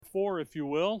4, if you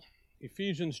will.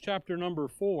 Ephesians chapter number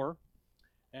 4.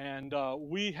 And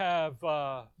we have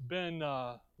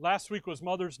last week was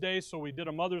Mother's Day, so we did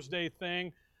a Mother's Day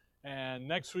thing. And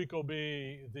next week will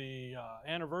be the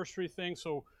anniversary thing.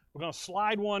 So we're going to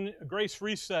slide one, Grace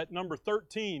Reset number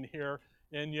 13 here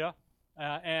in you.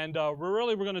 We're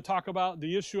going to talk about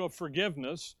the issue of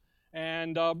forgiveness.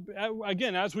 And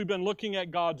again, as we've been looking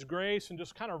at God's grace and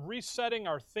just kind of resetting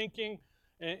our thinking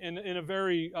in a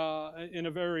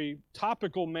very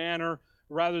topical manner,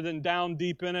 rather than down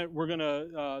deep in it, we're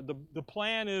gonna. The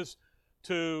plan is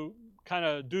to kind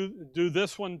of do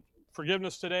this one,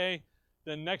 forgiveness today.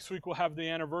 Then next week we'll have the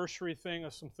anniversary thing.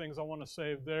 There's some things I want to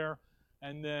save there,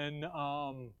 and then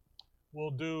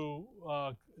we'll do.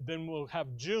 Then we'll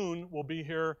have June. We'll be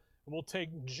here, and we'll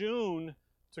take June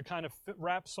to kind of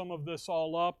wrap some of this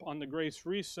all up on the Grace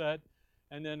Reset,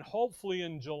 and then hopefully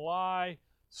in July.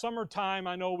 Summertime,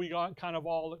 I know we got kind of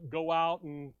all go out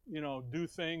and, do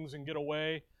things and get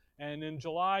away. And in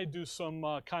July, do some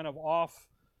kind of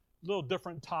little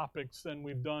different topics than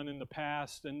we've done in the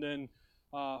past. And then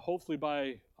hopefully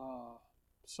by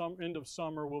end of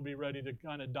summer, we'll be ready to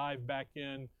kind of dive back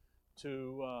in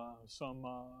to some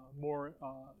more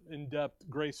in-depth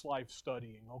Grace Life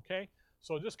studying, okay?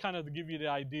 So just kind of to give you the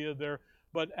idea there.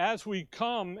 But as we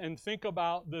come and think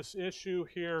about this issue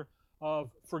here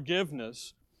of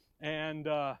forgiveness, and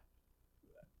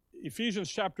Ephesians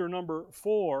chapter number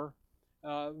 4,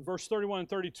 verse 31 and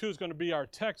 32 is going to be our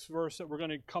text verse that we're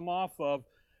going to come off of.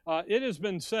 It has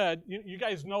been said, you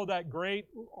guys know that great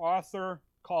author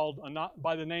called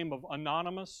by the name of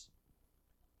Anonymous?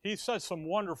 He says some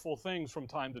wonderful things from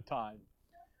time to time.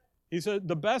 He said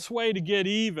the best way to get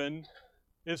even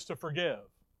is to forgive.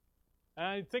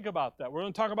 And think about that. We're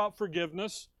going to talk about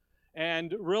forgiveness.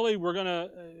 And really, we're going to,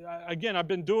 again, I've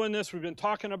been doing this. We've been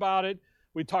talking about it.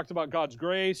 We talked about God's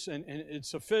grace, and it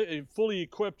fully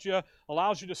equipped you,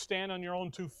 allows you to stand on your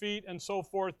own 2 feet, and so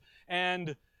forth.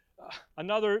 And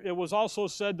it was also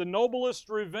said, the noblest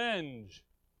revenge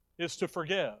is to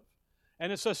forgive.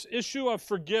 And it's this issue of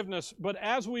forgiveness. But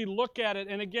as we look at it,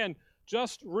 and again,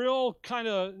 just real kind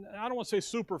of, I don't want to say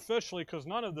superficially, because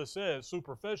none of this is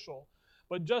superficial,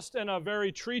 but just in a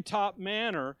very treetop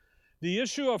manner, the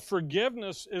issue of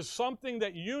forgiveness is something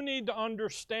that you need to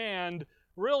understand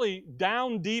really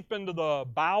down deep into the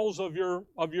bowels of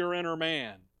your inner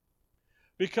man.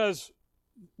 Because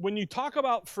when you talk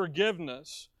about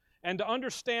forgiveness and to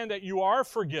understand that you are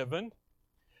forgiven,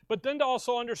 but then to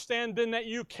also understand then that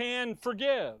you can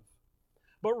forgive.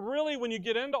 But really when you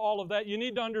get into all of that, you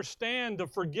need to understand to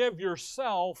forgive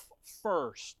yourself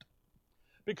first.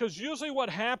 Because usually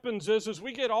what happens is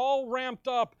we get all ramped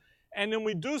up and then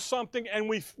we do something and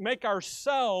we make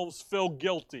ourselves feel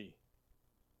guilty.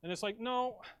 And it's like,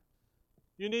 no,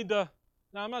 you need to,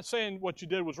 now I'm not saying what you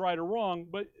did was right or wrong,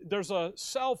 but there's a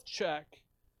self-check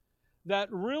that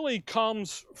really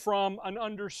comes from an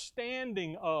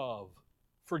understanding of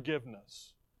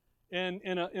forgiveness in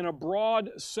a broad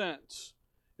sense.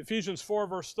 Ephesians 4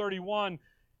 verse 31,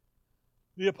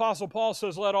 the Apostle Paul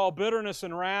says, let all bitterness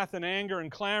and wrath and anger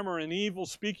and clamor and evil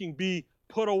speaking be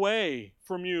put away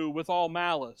from you with all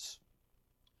malice.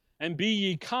 And be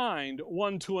ye kind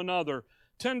one to another,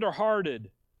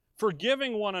 tender-hearted,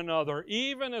 forgiving one another,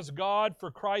 even as God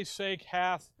for Christ's sake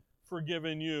hath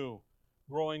forgiven you.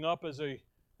 Growing up as the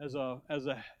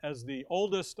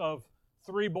oldest of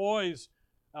 3 boys,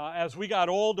 as we got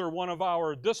older, one of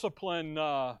our discipline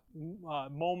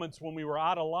moments when we were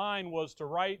out of line was to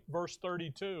write verse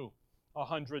 32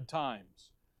 100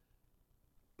 times.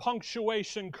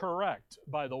 Punctuation correct,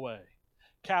 by the way.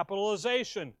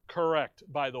 Capitalization correct,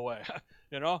 by the way.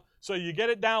 So you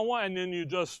get it down one and then you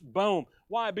just boom.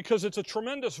 Why? Because it's a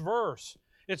tremendous verse.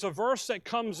 It's a verse that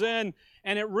comes in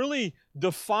and it really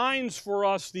defines for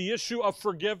us the issue of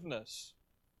forgiveness.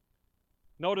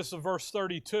 Notice the verse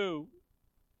 32.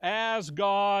 As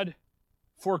God,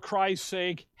 for Christ's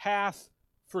sake, hath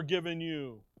forgiven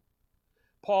you.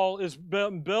 Paul is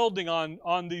building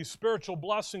on these spiritual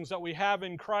blessings that we have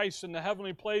in Christ in the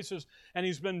heavenly places, and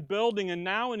he's been building, and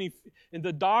now in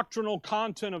the doctrinal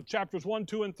content of chapters 1,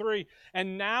 2, and 3,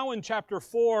 and now in chapter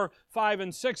 4, 5,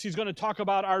 and 6, he's going to talk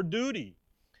about our duty.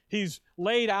 He's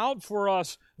laid out for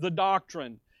us the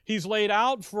doctrine. He's laid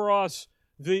out for us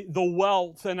the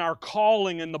wealth and our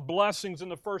calling and the blessings in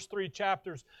the first 3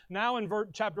 chapters. Now in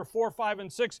chapter 4, 5,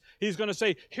 and 6, he's going to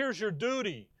say, here's your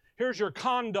duty, here's your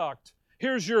conduct,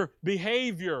 here's your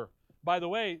behavior. By the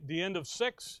way, the end of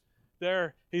 6,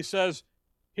 there he says,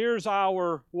 here's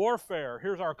our warfare,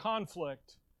 here's our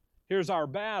conflict, here's our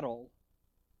battle,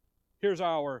 here's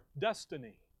our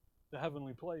destiny, the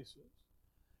heavenly places.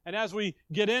 And as we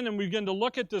get in and we begin to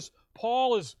look at this,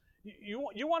 Paul is, you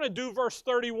want to do verse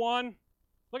 31?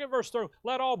 Look at verse 30.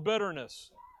 Let all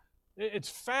bitterness. It's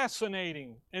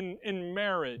fascinating in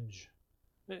marriage.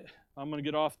 I'm going to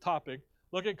get off topic.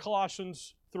 Look at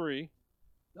Colossians 3.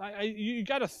 You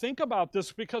got to think about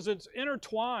this because it's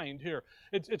intertwined here.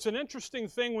 It's an interesting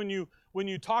thing when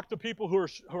you talk to people who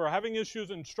are having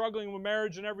issues and struggling with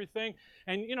marriage and everything,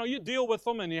 and you deal with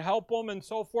them and you help them and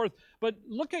so forth. But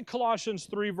look at Colossians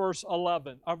 3 verse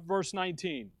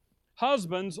 19.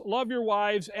 Husbands, love your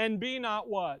wives and be not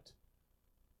what?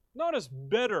 Notice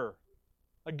bitter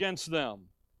against them.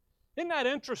 Isn't that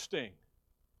interesting?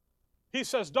 He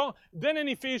says, don't. Then in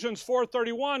Ephesians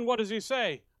 4:31, what does he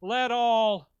say? Let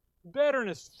all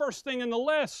bitterness, first thing in the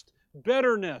list,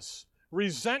 bitterness,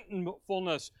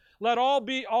 resentfulness. Let all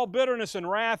bitterness and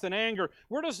wrath and anger.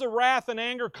 Where does the wrath and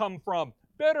anger come from?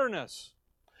 Bitterness.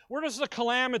 Where does the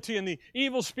calamity and the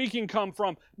evil speaking come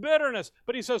from? Bitterness.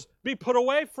 But he says, be put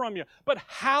away from you. But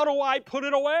how do I put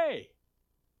it away?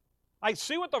 I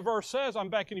see what the verse says. I'm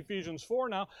back in Ephesians 4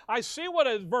 now. I see what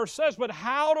a verse says, but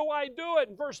how do I do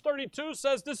it? Verse 32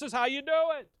 says this is how you do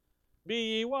it.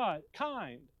 Be ye what?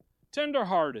 Kind,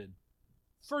 tenderhearted,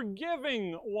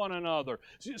 forgiving one another.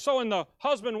 So in the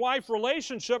husband-wife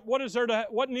relationship,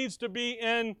 what needs to be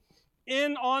in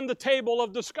on the table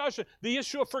of discussion? The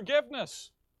issue of forgiveness.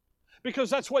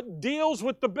 Because that's what deals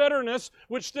with the bitterness,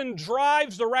 which then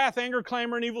drives the wrath, anger,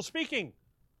 clamor, and evil speaking.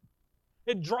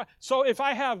 So if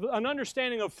I have an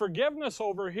understanding of forgiveness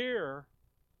over here,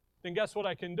 then guess what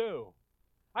I can do?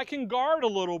 I can guard a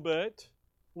little bit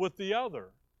with the other.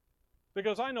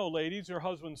 Because I know, ladies, your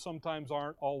husbands sometimes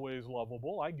aren't always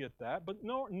lovable. I get that. But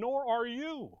nor are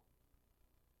you.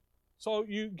 So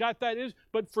you got that.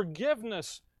 But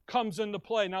forgiveness comes into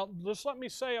play. Now, just let me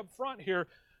say up front here,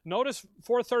 notice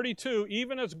 4:32,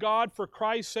 even as God for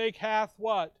Christ's sake hath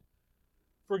what?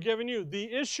 Forgiven you.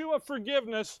 The issue of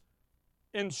forgiveness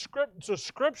it's a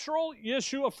scriptural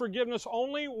issue of forgiveness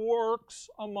only works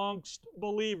amongst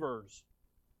believers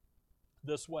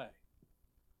this way.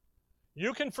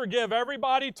 You can forgive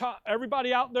everybody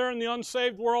out there in the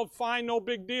unsaved world, fine, no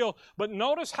big deal. But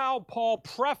notice how Paul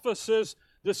prefaces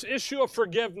this issue of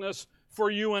forgiveness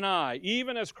for you and I.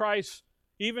 Even as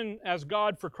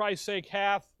God for Christ's sake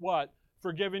hath what?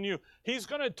 Forgiven you. He's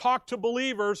going to talk to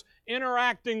believers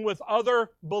interacting with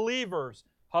other believers.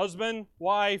 Husband,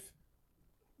 wife,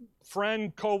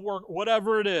 friend, co-worker,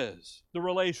 whatever it is, the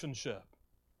relationship.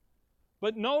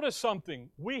 But notice something.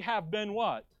 We have been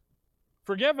what?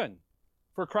 Forgiven.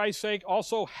 For Christ's sake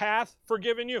also hath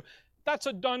forgiven you. That's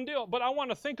a done deal. But I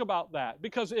want to think about that.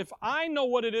 Because if I know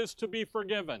what it is to be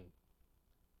forgiven,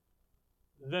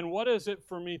 then what is it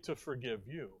for me to forgive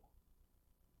you?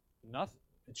 Nothing.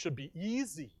 It should be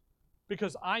easy.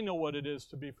 Because I know what it is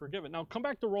to be forgiven. Now come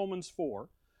back to Romans 4.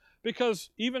 Because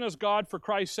even as God for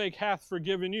Christ's sake hath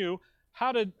forgiven you,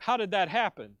 how did that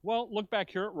happen? Well, look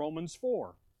back here at Romans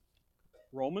 4.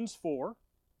 Romans 4.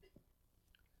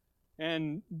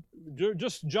 And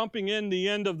just jumping in the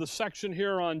end of the section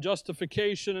here on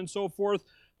justification and so forth.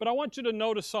 But I want you to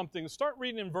notice something. Start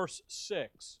reading in verse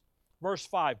 6. Verse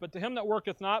 5. But to him that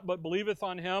worketh not, but believeth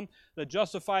on him that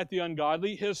justifieth the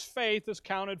ungodly, his faith is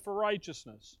counted for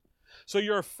righteousness. So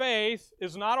your faith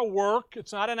is not a work,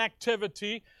 it's not an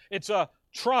activity, it's a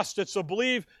trust, it's a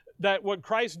belief that what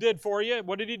Christ did for you,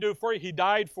 what did He do for you? He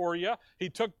died for you. He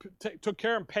took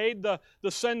care and paid the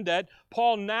sin debt.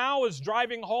 Paul now is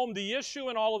driving home the issue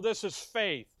in all of this is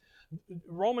faith.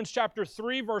 Romans chapter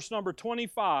 3, verse number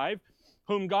 25,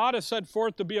 whom God has set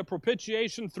forth to be a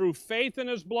propitiation through faith in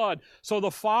His blood. So the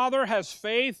Father has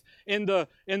faith in the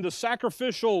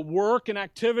sacrificial work and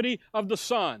activity of the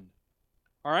Son.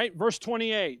 All right, verse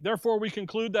 28. Therefore we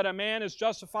conclude that a man is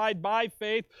justified by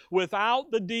faith without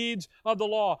the deeds of the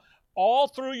law. All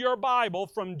through your Bible,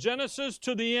 from Genesis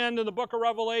to the end of the book of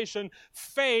Revelation,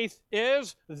 faith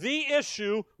is the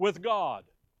issue with God.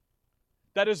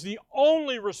 That is the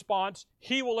only response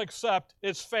He will accept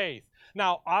is faith.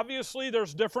 Now, obviously,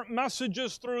 there's different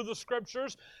messages through the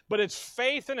Scriptures, but it's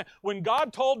faith in it. When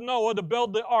God told Noah to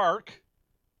build the ark,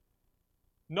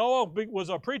 Noah was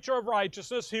a preacher of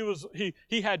righteousness.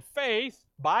 He had faith.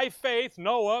 By faith,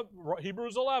 Noah,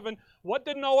 Hebrews 11, what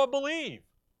did Noah believe?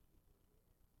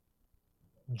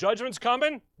 Judgment's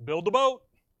coming, build the boat.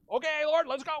 Okay, Lord,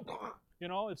 let's go. You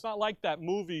know, it's not like that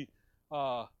movie,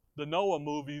 the Noah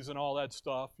movies and all that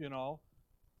stuff, you know.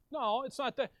 No, it's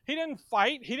not that. He didn't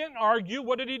fight. He didn't argue.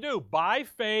 What did he do? By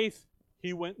faith,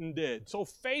 he went and did. So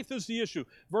faith is the issue.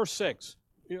 Verse 6,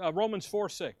 Romans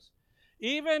 4:6.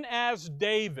 Even as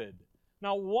David.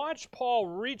 Now watch Paul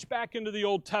reach back into the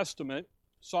Old Testament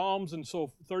Psalms, and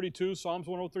so 32, Psalms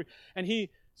 103. And he's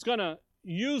going to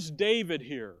use David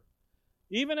here.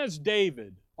 Even as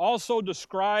David also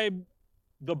described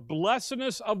the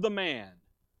blessedness of the man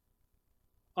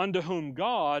unto whom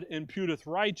God imputeth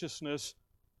righteousness.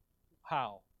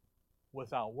 How?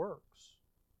 Without works.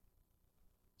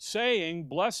 Saying,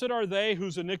 blessed are they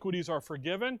whose iniquities are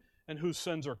forgiven and whose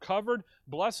sins are covered.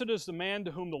 Blessed is the man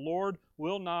to whom the Lord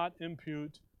will not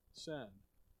impute sin.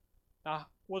 Now,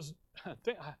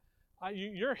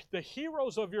 you're the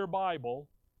heroes of your Bible.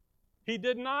 He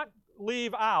did not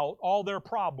leave out all their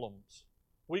problems.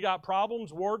 We got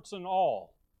problems, warts and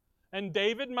all. And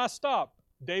David messed up.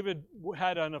 David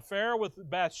had an affair with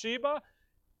Bathsheba,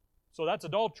 so that's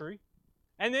adultery.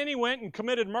 And then he went and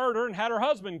committed murder and had her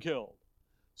husband killed.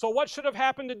 So what should have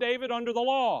happened to David under the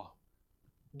law?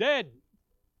 Dead.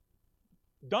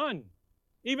 Done.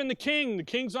 Even the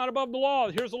king's not above the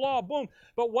law. Here's the law, boom.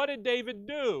 But what did David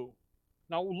do?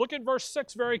 Now look at verse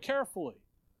 6 very carefully.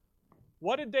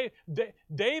 What did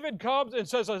David comes and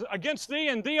says, against thee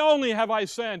and thee only have I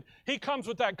sinned. He comes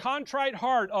with that contrite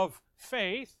heart of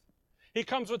faith. He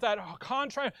comes with that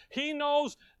contrite. He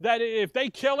knows that if they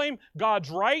kill him, God's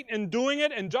right in doing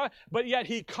it, but yet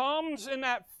he comes in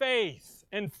that faith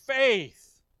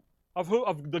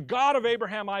of the God of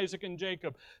Abraham, Isaac, and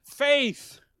Jacob.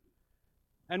 Faith.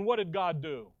 And what did God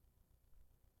do?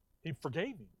 He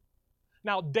forgave him.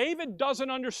 Now, David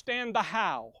doesn't understand the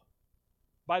how.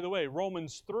 By the way,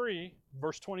 Romans 3,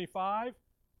 verse 25,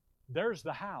 there's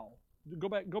the how. Go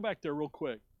back there real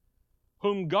quick.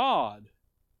 Whom God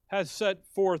has set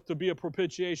forth to be a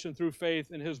propitiation through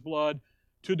faith in His blood,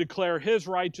 to declare His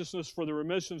righteousness for the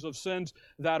remissions of sins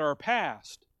that are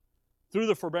past, through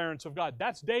the forbearance of God.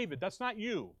 That's David. That's not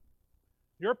you.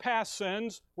 Your past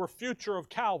sins were future of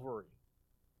Calvary.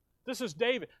 This is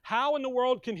David. How in the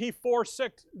world can he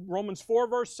Romans 4,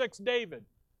 verse 6, David?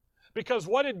 Because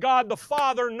what did God the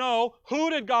Father know? Who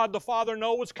did God the Father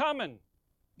know was coming?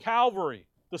 Calvary,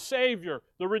 the Savior,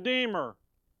 the Redeemer.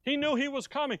 He knew He was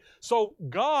coming. So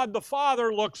God the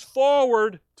Father looks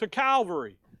forward to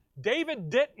Calvary. David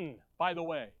didn't, by the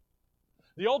way.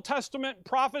 The Old Testament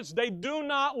prophets, they do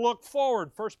not look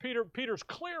forward. Peter's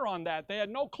clear on that. They had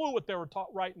no clue what they were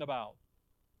writing about.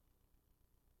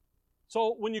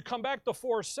 So when you come back to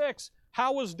 4:6,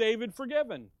 how was David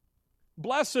forgiven?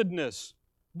 Blessedness.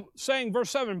 Saying, verse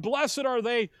 7, blessed are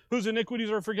they whose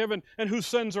iniquities are forgiven and whose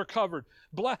sins are covered.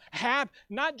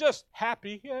 Not just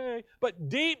happy, yay, but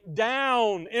deep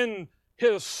down in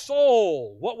his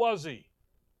soul, what was he?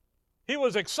 He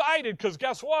was excited because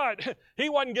guess what? He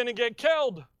wasn't going to get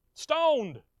killed,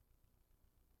 stoned.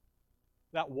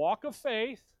 That walk of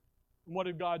faith, what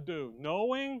did God do?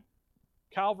 Knowing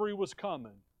Calvary was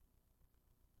coming,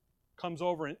 comes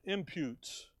over and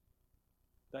imputes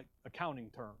that accounting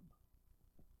term.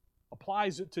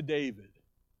 Applies it to David,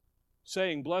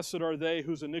 saying, blessed are they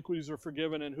whose iniquities are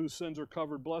forgiven and whose sins are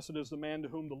covered. Blessed is the man to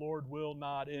whom the Lord will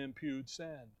not impute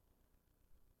sin.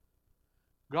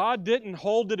 God didn't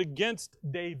hold it against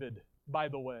David, by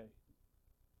the way,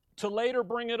 to later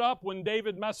bring it up when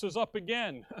David messes up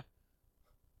again,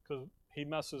 because he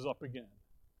messes up again.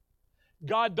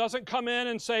 God doesn't come in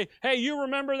and say, hey, you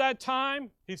remember that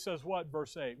time? He says what?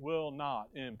 Verse 8, will not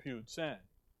impute sin.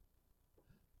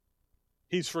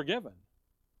 He's forgiven.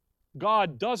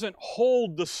 God doesn't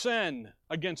hold the sin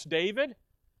against David.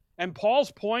 And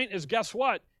Paul's point is, guess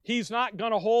what? He's not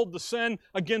going to hold the sin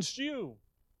against you.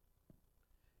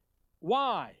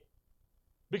 Why?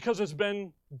 Because it's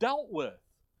been dealt with.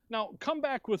 Now, come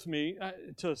back with me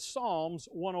to Psalms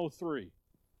 103.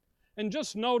 And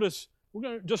just notice, we're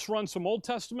going to just run some Old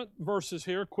Testament verses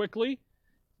here quickly,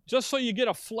 just so you get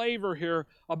a flavor here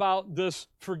about this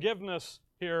forgiveness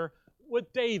here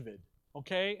with David.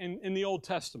 Okay, in the Old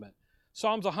Testament.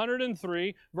 Psalms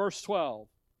 103, verse 12.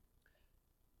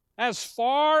 As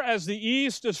far as the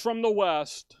east is from the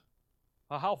west,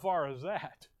 how far is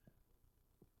that?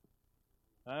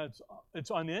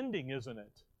 It's unending, isn't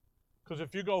it? Because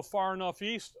if you go far enough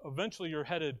east, eventually you're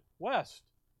headed west.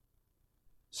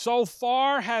 So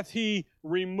far hath He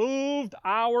removed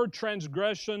our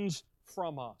transgressions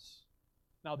from us.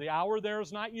 Now the our there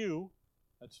is not you.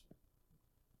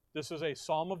 This is a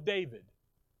Psalm of David.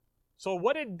 So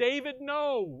what did David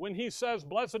know when he says,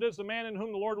 blessed is the man in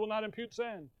whom the Lord will not impute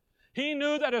sin? He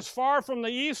knew that as far from the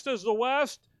east as the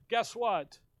west, guess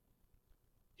what?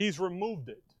 He's removed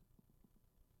it.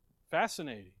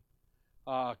 Fascinating.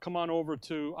 Come on over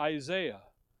to Isaiah.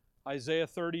 Isaiah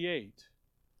 38.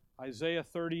 Isaiah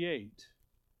 38.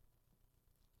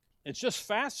 It's just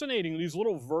fascinating, these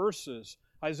little verses.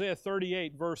 Isaiah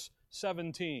 38, verse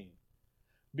 17.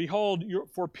 Behold,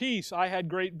 for peace I had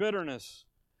great bitterness,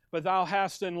 but thou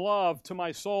hast in love to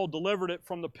my soul delivered it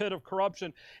from the pit of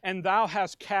corruption, and thou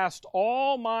hast cast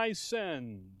all my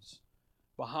sins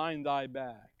behind thy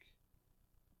back.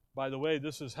 By the way,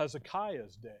 this is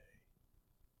Hezekiah's day.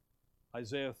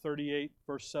 Isaiah 38,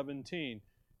 verse 17.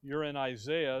 You're in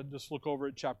Isaiah, just look over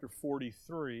at chapter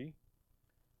 43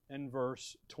 and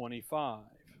verse 25.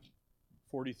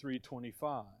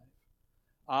 43:25.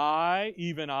 I,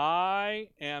 even I,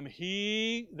 am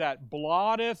he that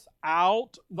blotteth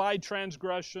out thy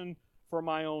transgression for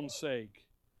my own sake,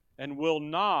 and will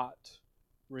not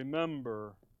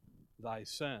remember thy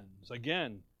sins.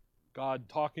 Again, God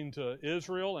talking to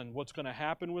Israel and what's going to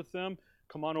happen with them.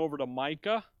 Come on over to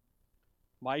Micah.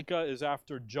 Micah is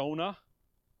after Jonah.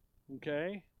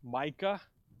 Okay? Micah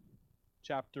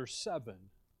chapter 7.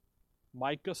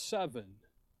 Micah 7.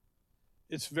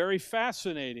 It's very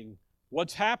fascinating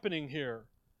what's happening here.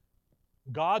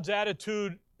 God's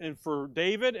attitude for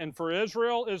David and for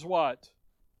Israel is what?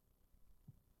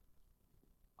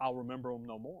 I'll remember them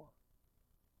no more.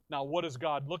 Now, what is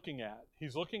God looking at?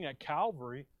 He's looking at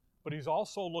Calvary, but He's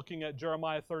also looking at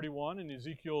Jeremiah 31 and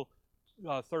Ezekiel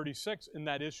 36 in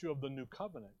that issue of the new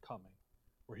covenant coming,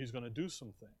 where He's going to do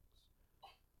some things.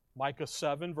 Micah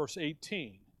 7, verse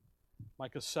 18.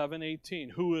 Micah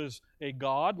 7:18, who is a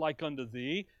God like unto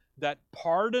thee, that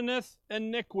pardoneth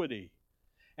iniquity,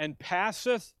 and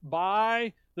passeth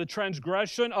by the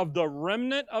transgression of the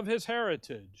remnant of his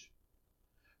heritage.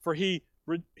 For he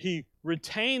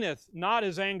retaineth not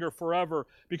his anger forever,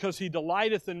 because he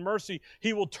delighteth in mercy.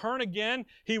 He will turn again,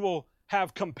 he will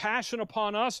have compassion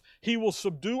upon us, he will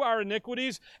subdue our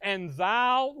iniquities, and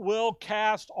thou wilt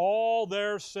cast all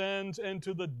their sins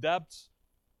into the depths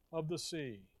of the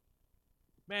sea.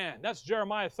 Man, that's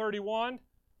Jeremiah 31.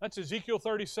 That's Ezekiel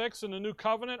 36 in the New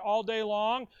Covenant all day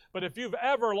long. But if you've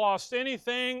ever lost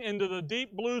anything into the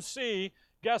deep blue sea,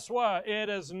 guess what? It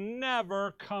is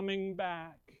never coming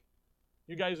back.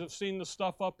 You guys have seen the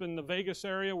stuff up in the Vegas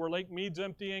area where Lake Mead's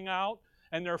emptying out,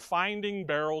 and they're finding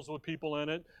barrels with people in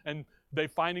it, and they're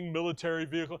finding military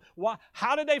vehicles. Why?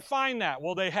 How did they find that?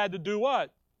 Well, they had to do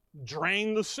what?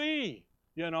 Drain the sea,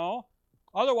 you know.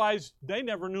 Otherwise, they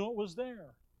never knew it was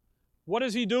there. What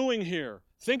is he doing here?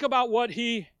 Think about what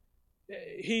he's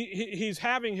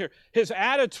having here. His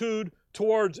attitude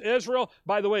towards Israel.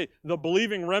 By the way, the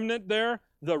believing remnant there,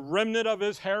 the remnant of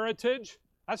his heritage,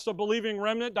 that's the believing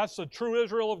remnant. That's the true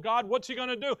Israel of God. What's he going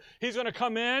to do? He's going to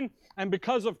come in, and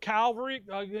because of Calvary,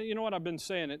 you know what, I've been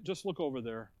saying it. Just look over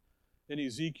there in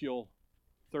Ezekiel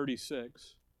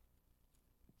 36.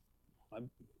 I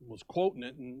was quoting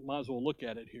it and might as well look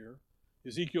at it here.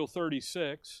 Ezekiel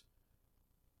 36.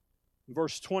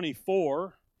 Verse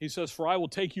 24, he says, for I will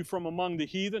take you from among the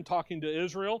heathen, talking to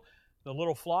Israel, the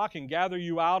little flock, and gather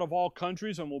you out of all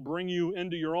countries, and will bring you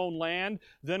into your own land.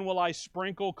 Then will I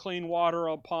sprinkle clean water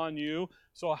upon you.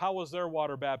 So how was their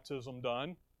water baptism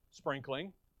done?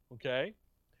 Sprinkling, okay?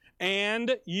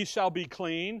 And ye shall be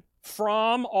clean.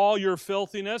 From all your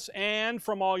filthiness and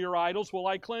from all your idols will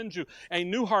I cleanse you. A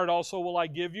new heart also will I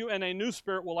give you, and a new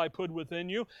spirit will I put within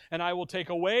you. And I will take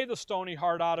away the stony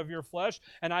heart out of your flesh,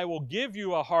 and I will give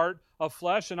you a heart of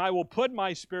flesh, and I will put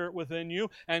my spirit within you,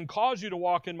 and cause you to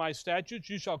walk in my statutes.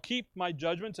 You shall keep my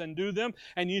judgments and do them,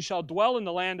 and ye shall dwell in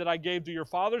the land that I gave to your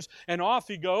fathers. And off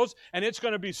he goes, and it's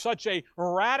going to be such a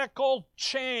radical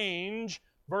change.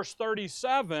 Verse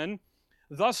 37,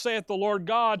 thus saith the Lord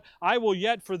God, I will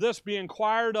yet for this be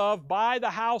inquired of by the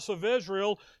house of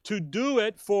Israel, to do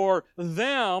it for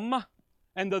them.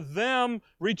 And the them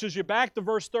reaches you back to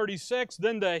verse 36.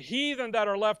 Then the heathen that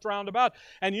are left round about.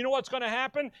 And you know what's going to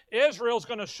happen? Israel's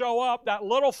going to show up, that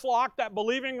little flock, that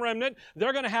believing remnant.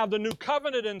 They're going to have the new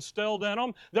covenant instilled in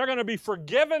them. They're going to be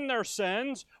forgiven their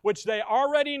sins, which they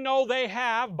already know they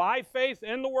have by faith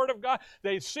in the Word of God.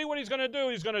 They see what He's going to do.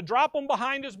 He's going to drop them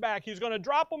behind His back. He's going to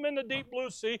drop them in the deep blue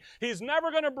sea. He's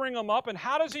never going to bring them up. And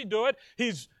how does He do it?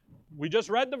 We just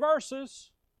read the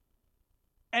verses.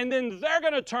 And then they're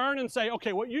going to turn and say,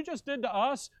 okay, what you just did to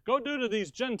us, go do to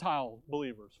these Gentile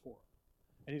believers for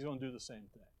them. And He's going to do the same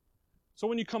thing. So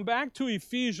when you come back to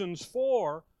Ephesians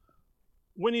 4,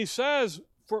 when he says,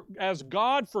 as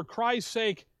God for Christ's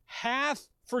sake hath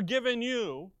forgiven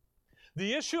you,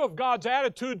 the issue of God's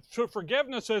attitude to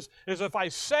forgiveness is if I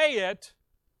say it,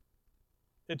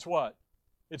 it's what?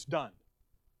 It's done.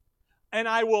 And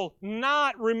I will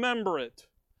not remember it.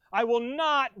 I will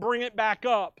not bring it back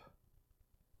up.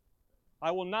 I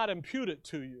will not impute it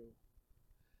to you.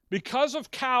 Because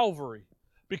of Calvary,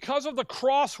 because of the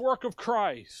cross work of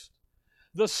Christ,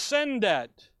 the sin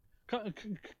debt,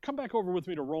 come back over with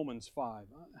me to Romans 5.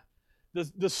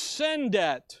 The sin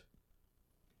debt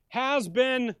has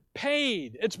been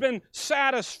paid. It's been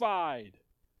satisfied.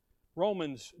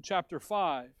 Romans chapter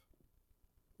 5.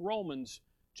 Romans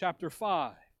chapter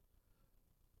 5.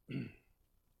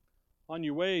 On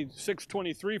your way,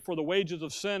 6:23, for the wages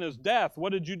of sin is death.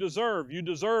 What did you deserve? You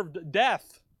deserved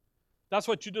death. That's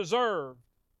what you deserve.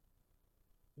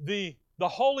 The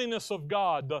holiness of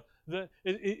God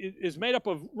is made up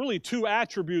of really two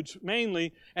attributes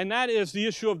mainly, and that is the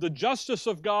issue of the justice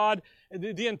of God,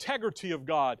 the integrity of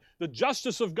God, the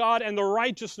justice of God and the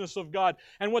righteousness of God.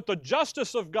 And what the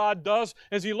justice of God does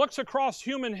is He looks across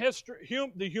human history,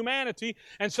 the humanity,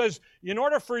 and says, in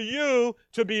order for you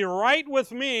to be right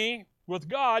with me, with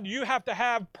God, you have to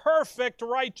have perfect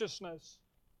righteousness.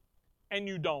 And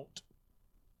you don't.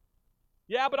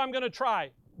 Yeah, but I'm going to try.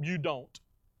 You don't.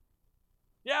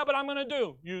 Yeah, but I'm going to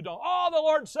do. You don't. Oh, the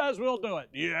Lord says we'll do it.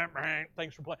 Yeah,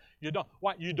 thanks for playing. You don't.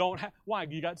 Why? You don't have. Why?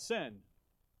 You got sin.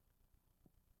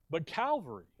 But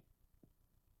Calvary,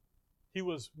 He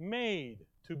was made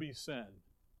to be sin,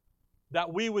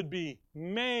 that we would be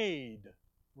made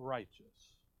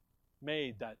righteous.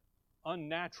 Made, that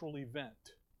unnatural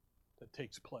event that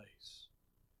takes place.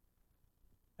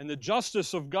 And the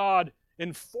justice of God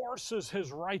enforces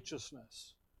His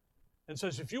righteousness and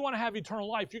says, if you want to have eternal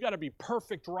life, you got to be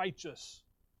perfect righteous.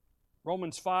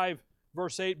 Romans 5,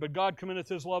 verse 8, but God commendeth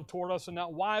His love toward us, and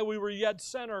that while we were yet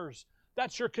sinners,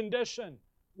 that's your condition.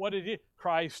 What did He?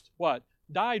 Christ, what?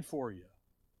 Died for you.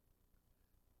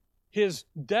 His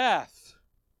death,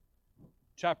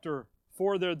 chapter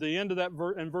 4 there, the end of that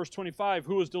in verse 25,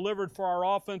 who was delivered for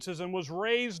our offenses and was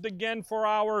raised again for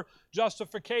our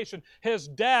justification. His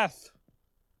death,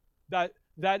 that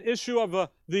issue of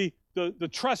the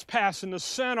trespass and the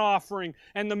sin offering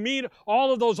and the meat,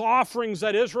 all of those offerings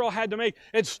that Israel had to make,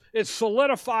 it's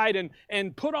solidified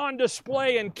and put on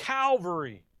display in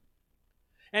Calvary.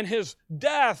 And His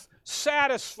death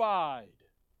satisfied.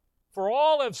 For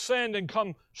all have sinned and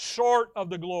come short of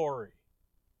the glory.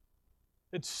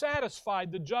 It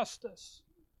satisfied the justice.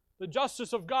 The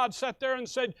justice of God sat there and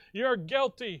said, you're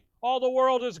guilty. All the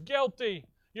world is guilty.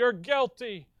 You're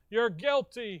guilty. You're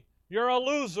guilty. You're a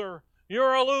loser.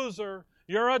 You're a loser.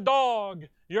 You're a dog.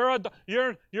 You're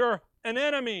an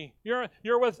enemy. You're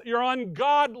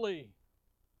ungodly.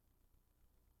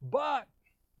 But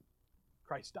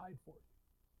Christ died for you.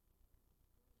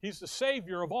 He's the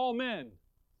Savior of all men,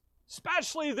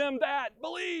 especially them that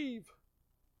believe.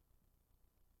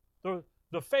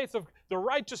 The faith of the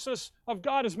righteousness of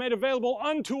God is made available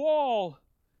unto all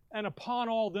and upon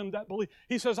all them that believe.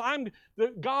 He says,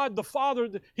 God the Father,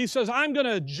 He says, I'm going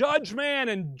to judge man,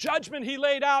 and judgment He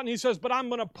laid out, and He says, but I'm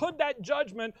going to put that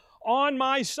judgment on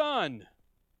my Son.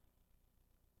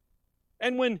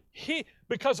 And when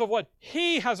because of what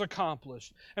He has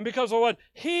accomplished, and because of what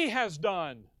He has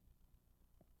done,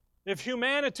 if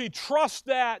humanity trusts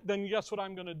that, then guess what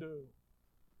I'm going to do?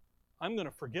 I'm going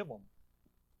to forgive them.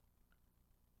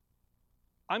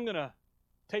 I'm going to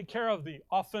take care of the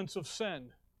offense of sin.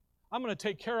 I'm going to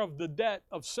take care of the debt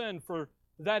of sin for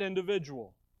that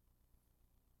individual.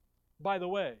 By the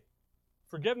way,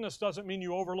 forgiveness doesn't mean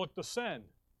you overlook the sin.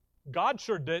 God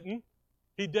sure didn't.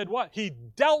 He did what? He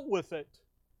dealt with it.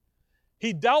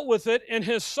 He dealt with it in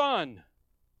His Son.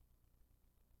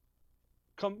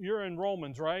 You're in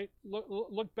Romans, right?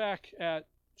 Look back at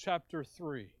chapter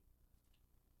 3.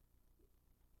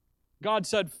 God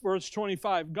said, verse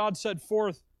 25, God set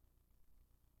forth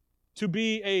to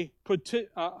be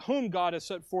whom God has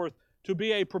set forth to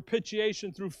be a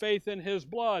propitiation through faith in His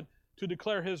blood, to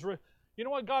declare His... You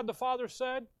know what God the Father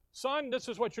said? Son, this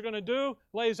is what you're going to do.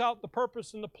 Lays out the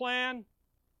purpose and the plan.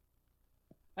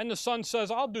 And the Son says,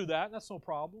 I'll do that. That's no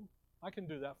problem. I can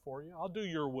do that for you. I'll do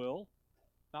your will.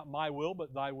 Not my will,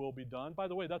 but thy will be done. By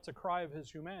the way, that's a cry of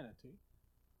His humanity.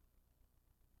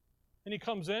 And He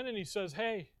comes in and He says,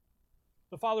 hey,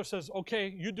 the Father says,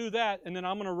 okay, you do that, and then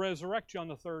I'm going to resurrect you on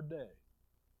the third day.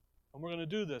 And we're going to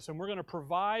do this. And we're going to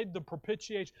provide the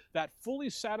propitiation, that fully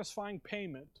satisfying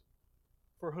payment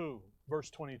for who? Verse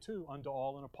 22, unto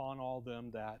all and upon all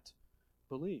them that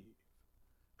believe.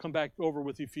 Come back over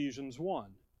with Ephesians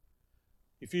 1.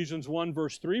 Ephesians 1,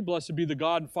 verse 3, blessed be the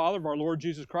God and Father of our Lord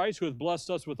Jesus Christ, who hath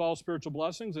blessed us with all spiritual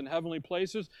blessings in heavenly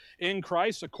places in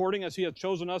Christ, according as He hath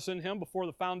chosen us in Him before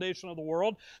the foundation of the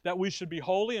world, that we should be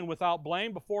holy and without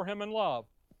blame before Him in love.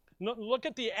 Look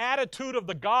at the attitude of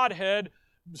the Godhead,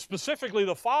 specifically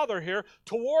the Father here,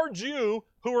 towards you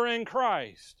who are in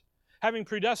Christ, having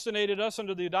predestinated us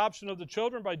unto the adoption of the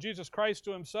children by Jesus Christ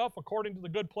to Himself, according to the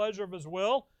good pleasure of His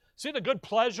will. See the good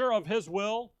pleasure of His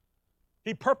will?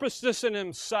 He purposed this in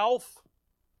Himself.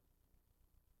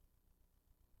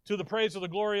 to the praise of the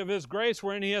glory of His grace,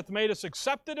 wherein He hath made us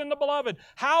accepted in the Beloved.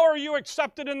 How are you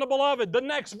accepted in the Beloved? The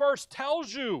next verse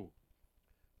tells you.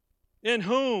 In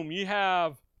whom ye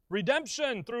have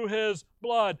redemption through His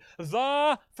blood,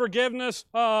 the forgiveness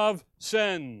of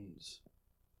sins,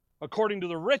 according to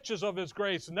the riches of His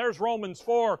grace. And there's Romans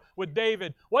 4 with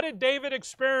David. What did David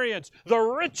experience? The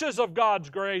riches of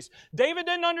God's grace. David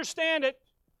didn't understand it.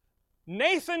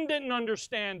 Nathan didn't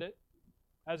understand it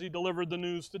as he delivered the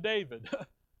news to David.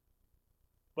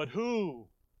 But who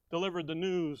delivered the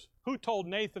news? Who told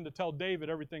Nathan to tell David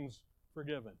everything's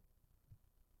forgiven?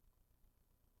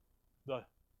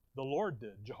 The Lord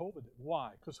did. Jehovah did.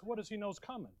 Why? Because what does He know is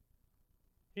coming?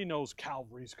 He knows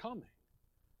Calvary's coming.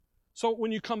 So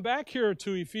when you come back here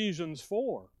to Ephesians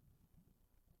 4,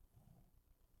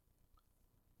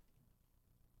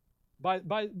 by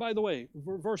the way,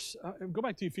 go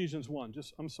back to Ephesians 1.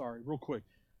 I'm sorry, real quick.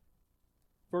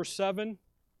 Verse 7,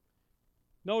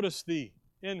 notice the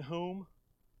in whom.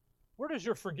 Where does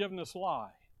your forgiveness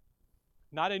lie?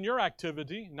 Not in your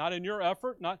activity, not in your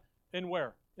effort, not in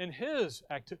where? In His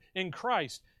activity, in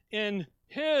Christ, in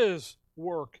His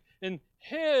work, in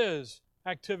His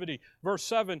activity. Verse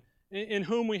 7, in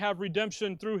whom we have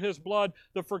redemption through His blood,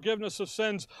 the forgiveness of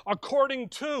sins, according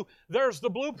to, there's the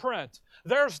blueprint,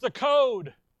 there's the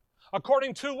code.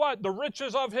 According to what? The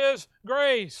riches of His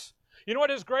grace. You know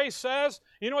what His grace says?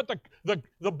 You know what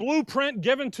the blueprint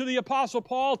given to the Apostle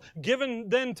Paul, given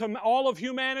then to all of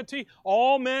humanity?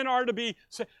 All men are to be,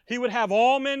 He would have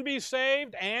all men be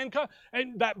saved, and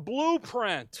that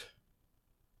blueprint.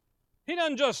 He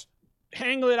doesn't just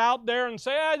hang it out there and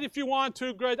say, if you want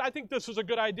to, great, I think this is a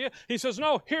good idea. He says,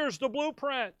 no, here's the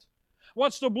blueprint.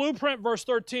 What's the blueprint? Verse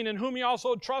 13, in whom ye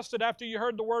also trusted after you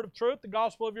heard the word of truth, the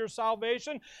gospel of your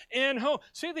salvation, in whom.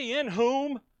 See the in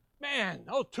whom? Man,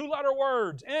 those two-letter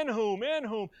words, in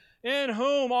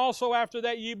whom also after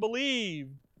that ye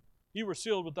believed, ye were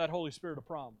sealed with that Holy Spirit of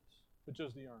promise, which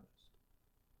is the earnest.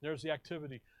 There's the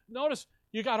activity. Notice,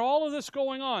 you got all of this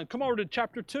going on. Come over to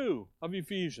chapter 2 of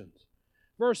Ephesians.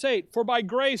 Verse 8, for by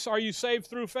grace are you saved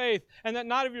through faith, and that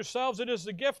not of yourselves, it is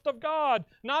the gift of God,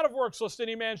 not of works, lest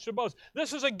any man should boast.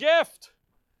 This is a gift.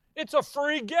 It's a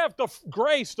free gift of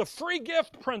grace, the free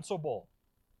gift principle.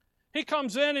 He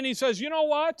comes in and he says, you know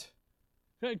what?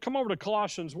 Come over to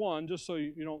Colossians 1, just so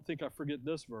you don't think I forget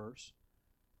this verse.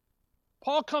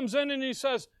 Paul comes in and he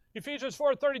says, Ephesians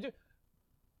 4:32,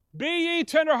 be ye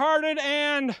tenderhearted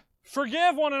and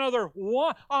forgive one another.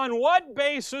 On what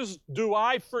basis do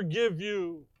I forgive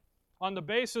you? On the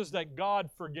basis that God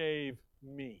forgave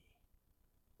me.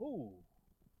 Ooh,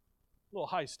 a little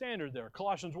high standard there.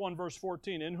 Colossians 1 verse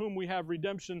 14, in whom we have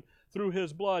redemption through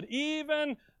His blood,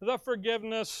 even the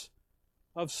forgiveness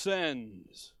of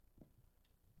sins.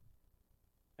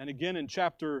 And again in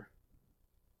chapter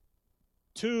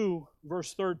 2,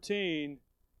 verse 13,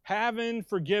 having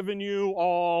forgiven you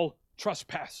all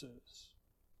trespasses.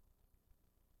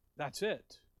 That's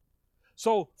it.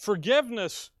 So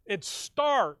forgiveness, it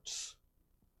starts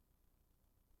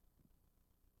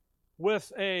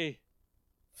with a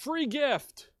free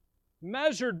gift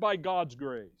measured by God's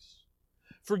grace.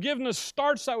 Forgiveness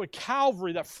starts out with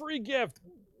Calvary, that free gift.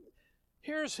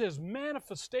 Here's His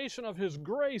manifestation of His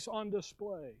grace on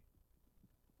display.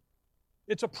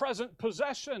 It's a present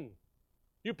possession.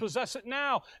 You possess it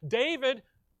now. David,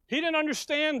 he didn't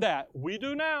understand that. We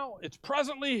do now. It's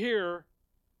presently here.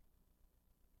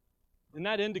 And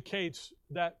that indicates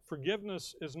that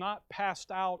forgiveness is not passed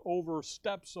out over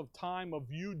steps of time of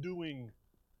you doing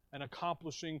and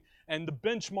accomplishing and the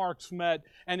benchmarks met.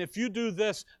 And if you do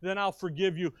this, then I'll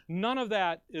forgive you. None of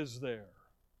that is there.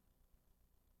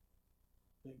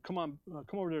 Come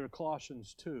over there to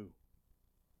Colossians 2.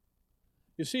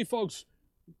 You see, folks,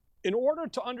 in order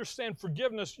to understand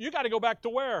forgiveness, you got to go back to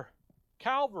where?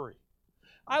 Calvary.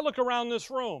 I look around this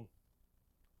room.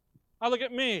 I look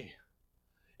at me.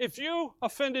 If you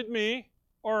offended me,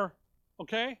 what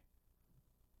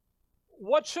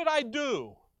should I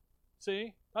do?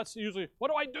 See, that's usually, what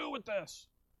do I do with this?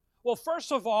 Well,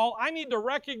 first of all, I need to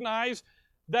recognize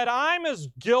that I'm as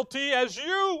guilty as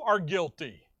you are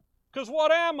guilty. Because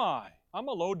what am I? I'm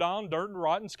a low-down, dirt and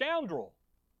rotten scoundrel.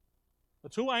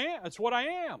 That's who I am. That's what I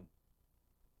am.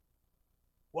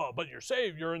 Well, but you're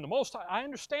saved. You're in the Most High. I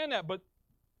understand that, but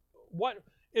what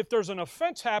if there's an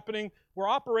offense happening? We're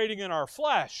operating in our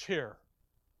flesh here.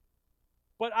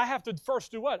 But I have to first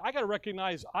do what? I got to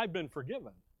recognize I've been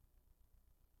forgiven.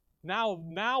 Now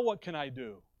what can I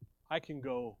do? I can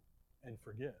go and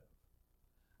forgive.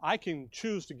 I can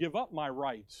choose to give up my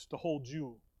rights to hold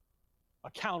you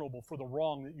accountable for the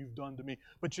wrong that you've done to me.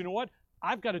 But you know what?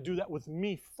 I've got to do that with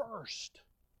me first.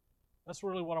 That's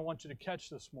really what I want you to catch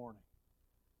this morning.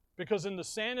 Because in the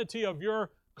sanity of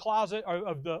your closet,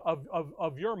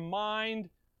 of your mind,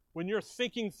 when you're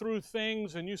thinking through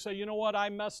things and you say, you know what, I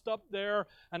messed up there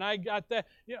and I got that.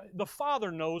 You know, the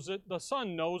Father knows it. The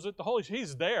Son knows it. The Holy Spirit,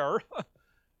 He's there.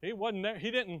 He wasn't there.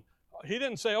 He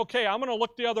didn't say, okay, I'm going to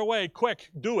look the other way.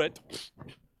 Quick, do it.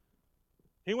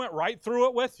 He went right through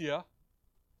it with you.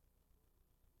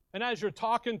 And as you're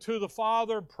talking to the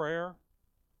Father, prayer,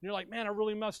 you're like, man, I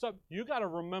really messed up. You got to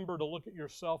remember to look at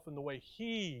yourself in the way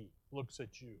He looks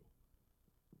at you.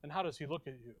 And how does He look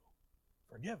at you?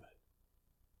 Forgive it.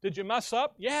 Did you mess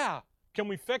up? Yeah. Can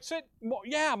we fix it?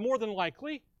 Yeah, more than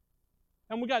likely.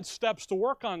 And we got steps to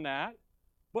work on that.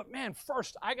 But man,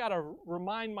 first, I got to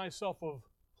remind myself of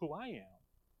who I am.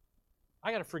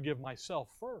 I got to forgive myself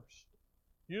first.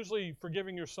 Usually,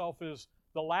 forgiving yourself is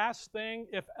the last thing,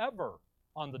 if ever,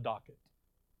 on the docket.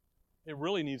 It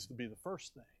really needs to be the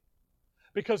first thing.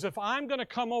 Because if I'm going to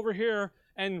come over here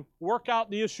and work out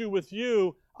the issue with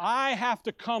you, I have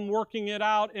to come working it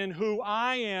out in who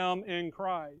I am in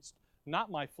Christ, not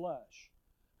my flesh.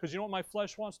 Because you know what my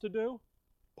flesh wants to do?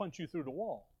 Punch you through the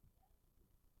wall.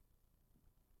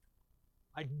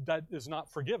 That is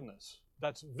not forgiveness.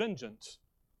 That's vengeance.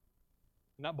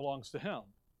 And that belongs to Him.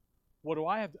 What do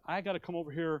I have? I got to come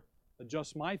over here,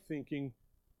 adjust my thinking,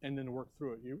 and then work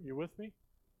through it. You with me?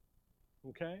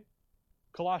 Okay?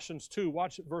 Colossians 2,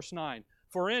 watch it, verse 9.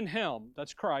 For in Him,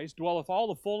 that's Christ, dwelleth all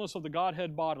the fullness of the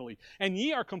Godhead bodily. And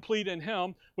ye are complete in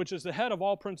Him, which is the head of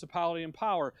all principality and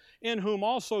power, in whom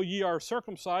also ye are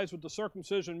circumcised with the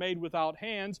circumcision made without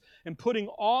hands, and putting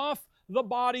off the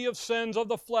body of sins of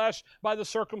the flesh by the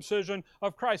circumcision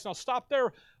of Christ. Now stop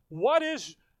there. What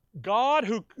is God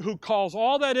who calls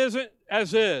all that isn't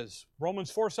as is?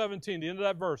 Romans 4:17, the end of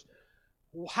that verse.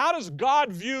 How does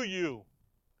God view you?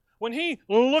 When He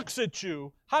looks at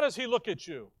you, how does He look at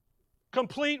you?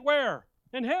 Complete where?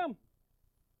 In Him,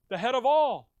 the head of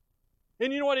all.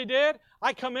 And you know what He did?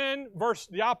 I come in,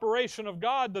 the operation of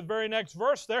God, the very next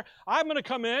verse there. I'm going to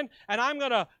come in and I'm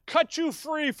going to cut you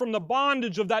free from the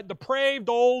bondage of that depraved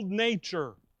old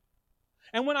nature.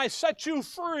 And when I set you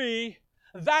free,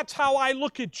 that's how I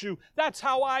look at you. That's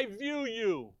how I view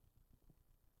you.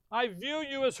 I view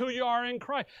you as who you are in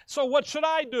Christ. So what should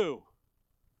I do?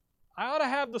 I ought to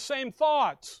have the same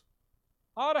thoughts.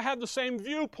 I ought to have the same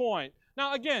viewpoint.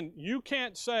 Now, again, you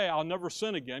can't say, I'll never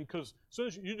sin again, because as soon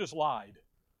as you just lied.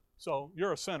 So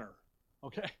you're a sinner,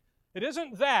 okay? It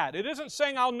isn't that. It isn't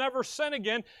saying I'll never sin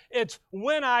again. It's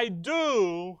when I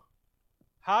do,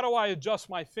 how do I adjust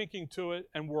my thinking to it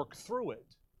and work through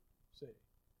it? See.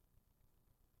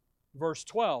 Verse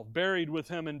 12, buried with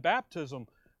Him in baptism,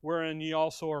 wherein ye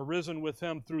also are risen with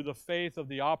Him through the faith of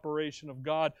the operation of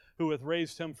God, who hath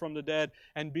raised Him from the dead,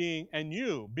 and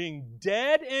you, being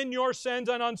dead in your sins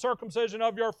and uncircumcision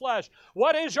of your flesh.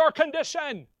 What is your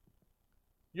condition?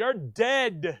 You're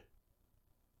dead.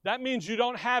 That means you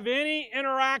don't have any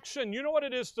interaction. You know what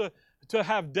it is to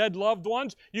have dead loved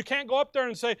ones? You can't go up there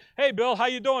and say, hey, Bill, how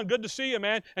you doing? Good to see you,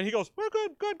 man. And he goes, well,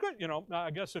 good. You know, I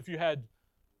guess if you had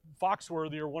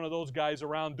Foxworthy or one of those guys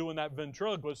around doing that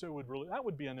ventriloquist, that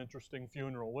would be an interesting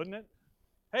funeral, wouldn't it?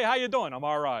 Hey, how you doing? I'm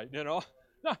all right, you know.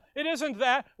 No, it isn't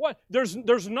that. What? There's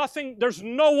nothing, there's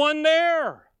no one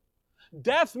there.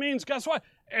 Death means, guess what?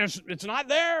 It's not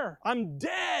there. I'm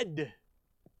dead.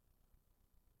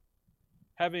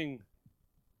 Having,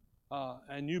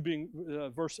 and you being,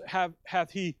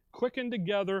 hath He quickened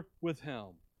together with Him.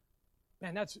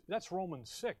 Man, that's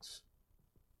Romans 6.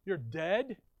 You're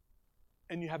dead,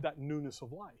 and you have that newness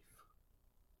of life.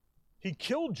 He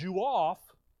killed you off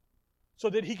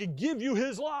so that He could give you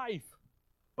His life.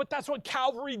 But that's what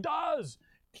Calvary does.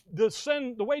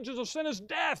 The wages of sin is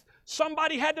death.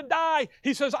 Somebody had to die.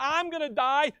 He says, I'm going to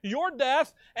die your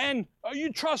death, and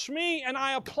you trust me, and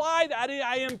I apply that.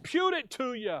 I impute it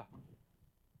to you.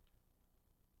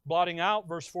 Blotting out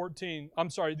verse 14,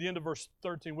 the end of verse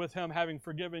 13, with Him having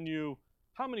forgiven you,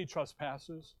 how many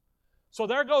trespasses? So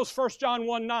there goes 1 John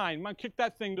 1:9. I'm going to kick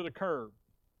that thing to the curb.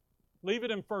 Leave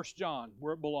it in 1 John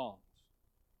where it belongs.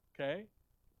 Okay?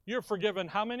 You're forgiven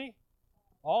how many?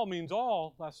 All means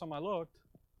all, last time I looked.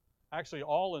 Actually,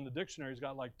 all in the dictionary's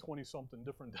got like 20-something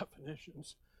different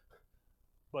definitions.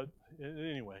 But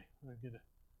anyway,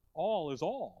 all is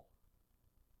all.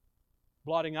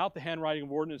 Blotting out the handwriting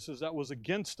of ordinances that was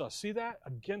against us. See that?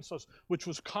 Against us, which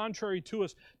was contrary to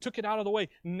us. Took it out of the way,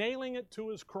 nailing it to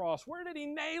His cross. Where did He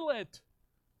nail it?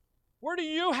 Where do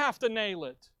you have to nail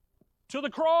it? To the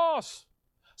cross.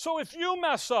 So if you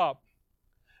mess up,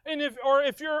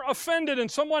 if you're offended and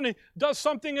someone does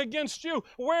something against you,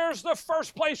 where's the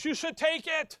first place you should take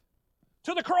it?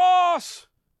 To the cross.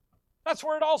 That's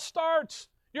where it all starts.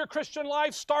 Your Christian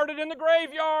life started in the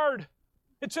graveyard.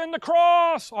 It's in the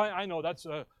cross. I know that's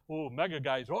mega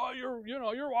guys. Oh,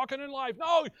 you're walking in life.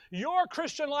 No, your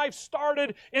Christian life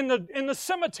started in the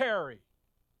cemetery,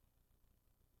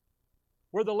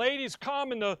 where the ladies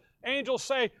come and the angels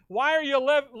say, "Why are you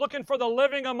looking for the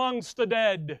living amongst the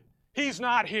dead? He's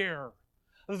not here."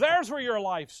 There's where your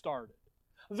life started.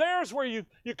 There's where you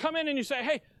come in and you say,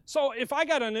 "Hey, so if I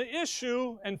got an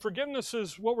issue and forgiveness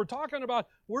is what we're talking about,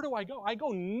 where do I go?" I go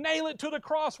nail it to the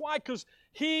cross. Why? Because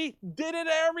He did it,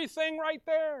 everything right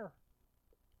there.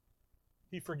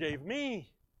 He forgave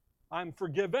me. I'm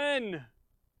forgiven.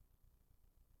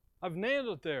 I've nailed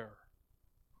it there.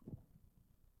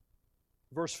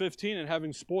 Verse 15, and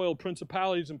having spoiled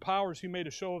principalities and powers, He made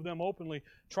a show of them openly,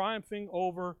 triumphing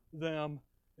over them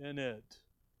in it.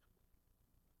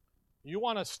 You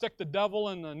want to stick the devil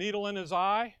and the needle in his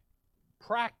eye?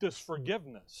 Practice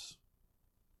forgiveness.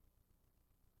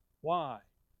 Why?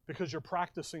 Because you're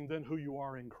practicing then who you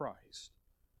are in Christ.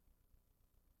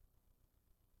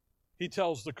 He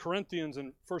tells the Corinthians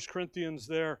in 1 Corinthians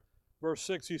there, verse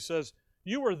 6, he says,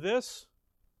 "You were this,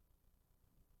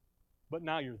 but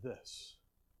now you're this.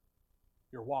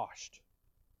 You're washed.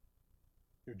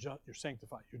 You're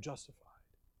sanctified. You're justified."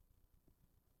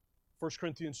 1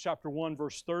 Corinthians chapter 1,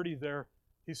 verse 30 there,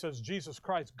 he says, Jesus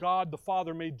Christ, God the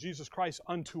Father made Jesus Christ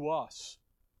unto us,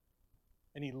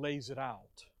 and He lays it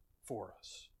out for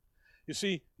us. You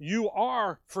see, you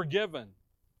are forgiven.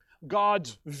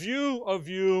 God's view of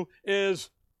you is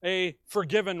a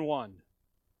forgiven one.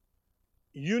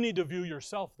 You need to view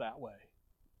yourself that way.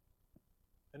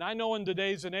 And I know in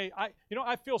today's age,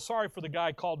 I feel sorry for the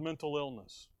guy called mental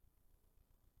illness.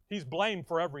 He's blamed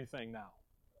for everything now.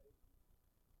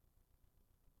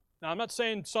 Now, I'm not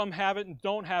saying some have it and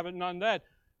don't have it, none of that.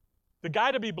 The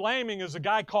guy to be blaming is a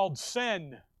guy called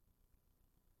sin.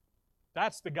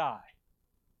 That's the guy.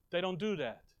 They don't do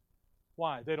that.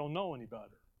 Why? They don't know any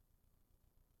better.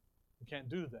 You can't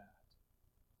do that.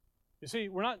 You see,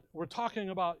 we're talking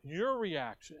about your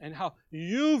reaction and how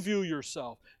you view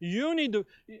yourself. You need to,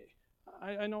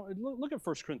 I know, look at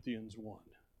 1 Corinthians 1.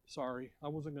 Sorry, I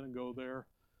wasn't going to go there.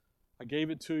 I gave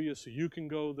it to you so you can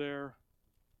go there.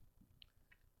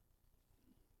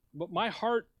 But my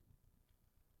heart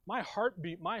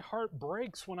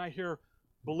breaks when I hear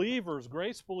believers,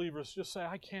 grace believers, just say,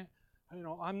 "I can't,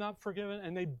 I'm not forgiven,"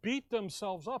 and they beat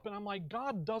themselves up. And I'm like,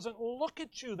 God doesn't look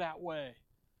at you that way.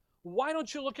 Why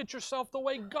don't you look at yourself the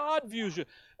way God views you?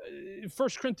 1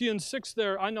 Corinthians 6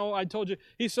 there, I know I told you,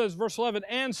 he says, verse 11,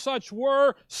 "And such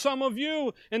were some of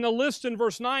you," in the list in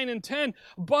verse 9 and 10.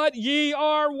 "But ye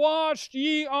are washed,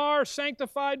 ye are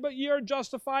sanctified, but ye are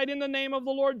justified in the name of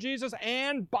the Lord Jesus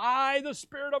and by the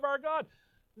Spirit of our God."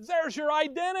 There's your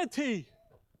identity.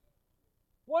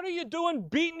 What are you doing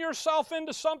beating yourself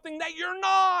into something that you're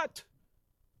not?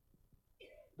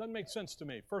 Doesn't make sense to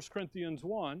me. 1 Corinthians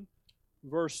 1.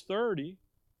 Verse 30,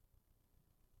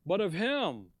 "But of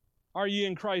Him are ye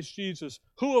in Christ Jesus,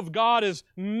 who of God is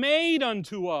made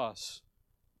unto us."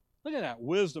 Look at that,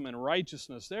 wisdom and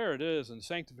righteousness. There it is, and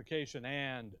sanctification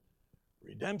and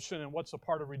redemption. And what's a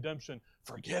part of redemption?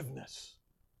 Forgiveness.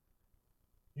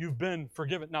 You've been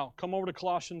forgiven. Now, come over to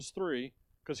Colossians 3,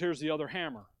 because here's the other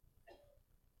hammer.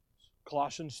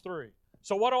 Colossians 3.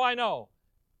 So what do I know?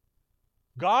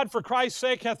 God, for Christ's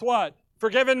sake, hath what?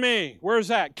 Forgiven me. Where's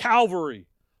that? Calvary.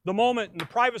 The moment in the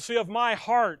privacy of my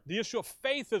heart. The issue of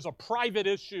faith is a private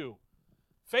issue.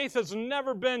 Faith has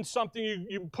never been something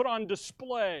you put on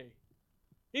display.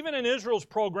 Even in Israel's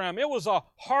program, it was a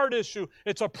heart issue.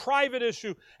 It's a private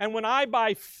issue. And when I,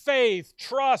 by faith,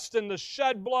 trust in the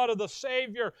shed blood of the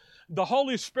Savior, the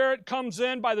Holy Spirit comes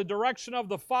in by the direction of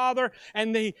the Father,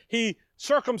 and He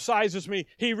circumcises me,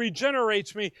 He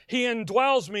regenerates me, He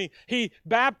indwells me, He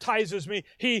baptizes me,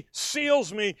 He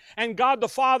seals me, and God the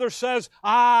Father says,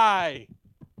 I,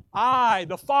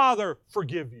 the Father,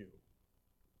 forgive you.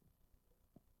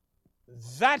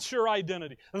 That's your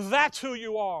identity. That's who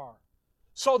you are.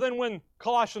 So then when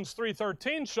Colossians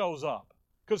 3:13 shows up,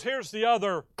 because here's the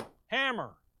other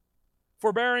hammer,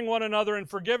 "Forbearing one another and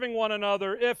forgiving one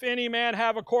another, if any man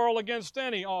have a quarrel against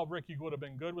any." Oh, Rick, you would have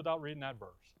been good without reading that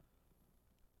verse.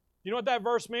 You know what that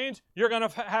verse means? You're going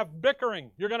to have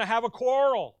bickering. You're going to have a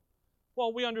quarrel.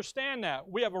 Well, we understand that.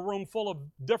 We have a room full of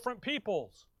different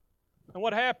peoples. And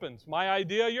what happens? My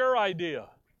idea, your idea.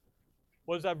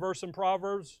 What is that verse in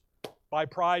Proverbs? "By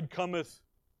pride cometh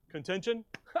contention."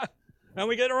 And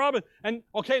we get a rub. And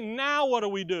okay, now what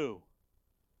do?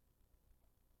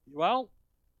 Well,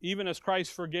 even as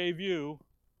Christ forgave you.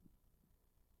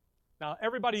 Now,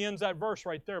 everybody ends that verse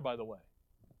right there, by the way.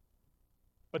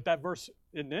 But that verse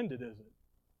isn't ended, is it?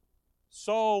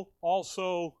 so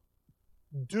also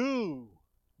do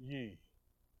ye.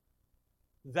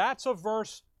 That's a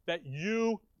verse that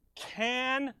you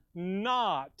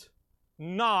cannot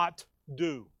not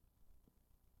do.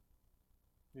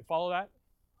 You follow that?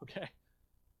 Okay.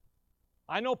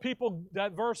 I know people,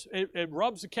 that verse, it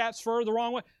rubs the cat's fur the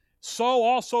wrong way. So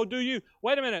also do you.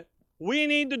 Wait a minute. We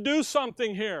need to do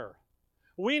something here.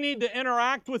 We need to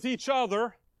interact with each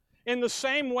other in the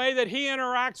same way that He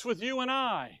interacts with you and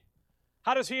I.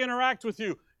 How does He interact with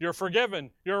you? You're forgiven.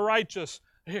 You're righteous.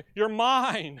 You're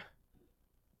mine.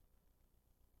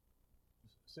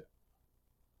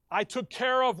 I took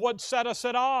care of what set us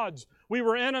at odds. We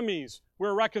were enemies. We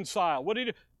were reconciled. What did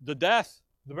He do? The death,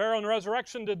 the burial, and the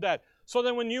resurrection did that. So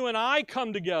then when you and I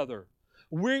come together,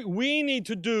 we need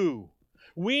to do.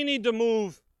 We need to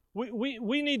move.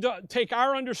 We need to take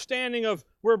our understanding of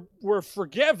we're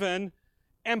forgiven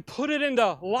and put it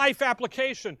into life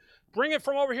application. Bring it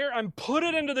from over here and put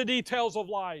it into the details of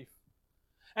life.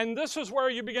 And this is where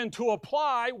you begin to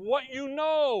apply what you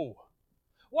know.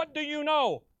 What do you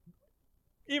know?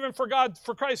 Even for God,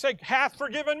 for Christ's sake, hath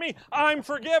forgiven me. I'm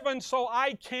forgiven, so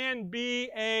I can be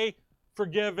a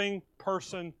forgiving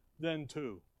person then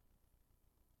too.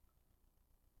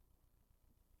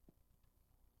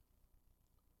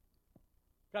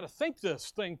 Got to think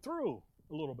this thing through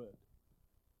a little bit.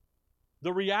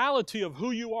 The reality of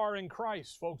who you are in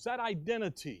Christ, folks, that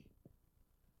identity.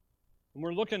 And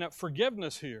we're looking at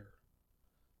forgiveness here.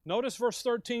 Notice verse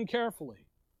 13 carefully.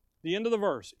 The end of the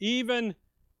verse. Even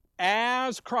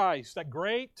as Christ, that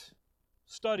great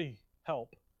study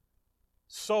help,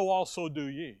 so also do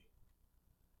ye.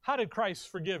 How did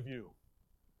Christ forgive you?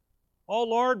 Oh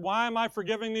Lord, why am I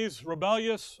forgiving these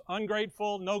rebellious,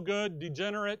 ungrateful, no good,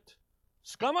 degenerate,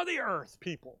 scum of the earth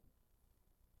people?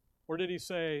 Or did He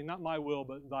say, not my will,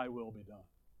 but thy will be done?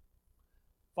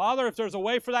 Father, if there's a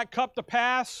way for that cup to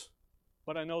pass,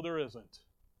 but I know there isn't,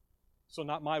 so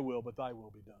not my will, but thy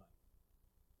will be done.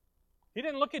 He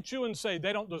didn't look at you and say,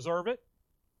 they don't deserve it.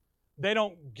 They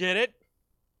don't get it.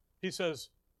 He says,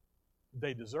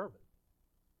 they deserve it.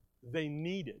 They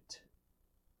need it.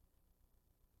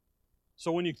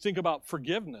 So when you think about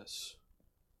forgiveness,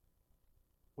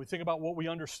 we think about what we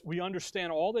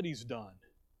understand all that He's done,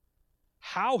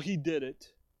 how He did it,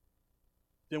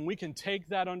 then we can take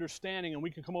that understanding and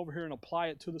we can come over here and apply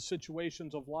it to the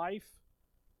situations of life.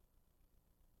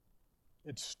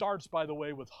 It starts, by the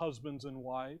way, with husbands and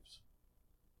wives.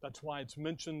 That's why it's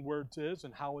mentioned where it is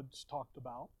and how it's talked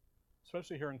about,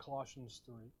 especially here in Colossians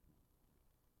 3.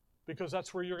 Because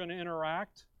that's where you're going to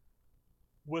interact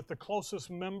with the closest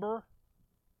member,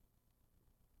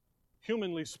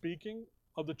 humanly speaking,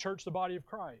 of the church, the body of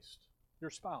Christ, your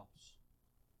spouse.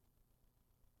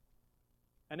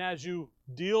 And as you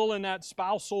deal in that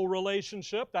spousal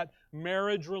relationship, that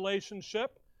marriage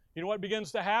relationship, you know what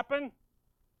begins to happen?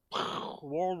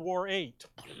 World War VIII.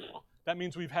 That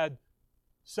means we've had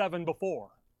 7 before.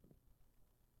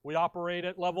 We operate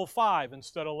at level 5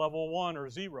 instead of level 1 or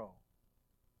 0.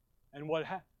 And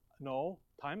no,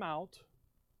 time out.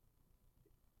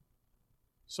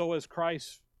 So as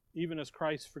Christ, even as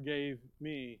Christ forgave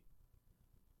me,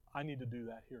 I need to do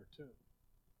that here too.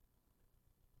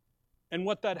 And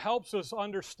what that helps us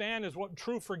understand is what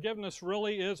true forgiveness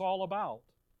really is all about.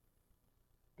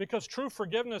 Because true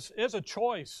forgiveness is a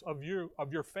choice of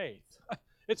your faith.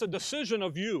 It's a decision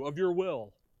of you, of your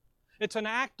will. It's an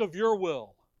act of your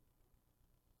will,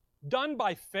 done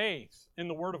by faith in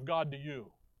the Word of God to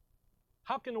you.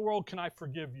 How in the world can I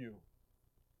forgive you?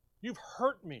 You've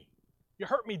hurt me. You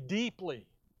hurt me deeply.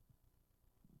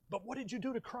 But what did you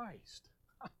do to Christ?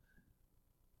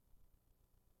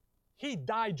 He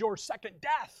died your second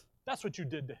death. That's what you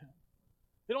did to Him.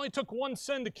 It only took one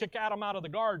sin to kick Adam out of the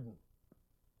garden.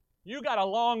 You got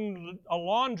a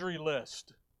laundry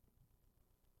list.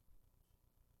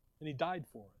 And He died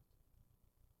for it.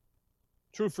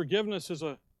 True forgiveness is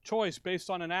a choice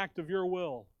based on an act of your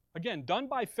will. Again, done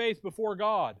by faith before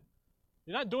God.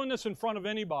 You're not doing this in front of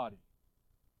anybody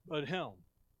but Him.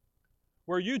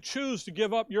 Where you choose to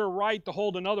give up your right to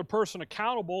hold another person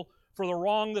accountable for the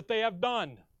wrong that they have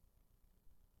done.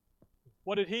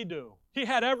 What did He do? He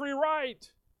had every right.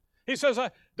 He says,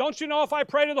 don't you know if I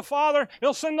pray to the Father,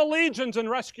 He'll send the legions and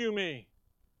rescue me.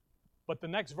 But the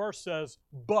next verse says,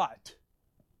 but.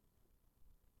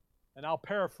 And I'll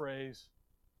paraphrase,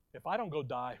 if I don't go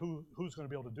die, who's going to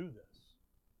be able to do this?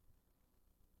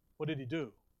 What did He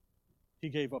do? He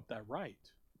gave up that right.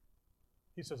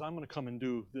 He says, I'm going to come and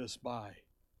do this by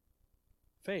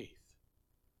faith.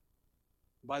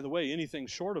 By the way, anything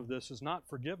short of this is not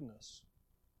forgiveness.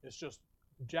 It's just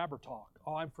jabber talk.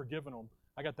 Oh, I'm forgiving them.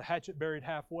 I got the hatchet buried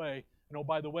halfway. And oh,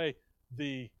 by the way,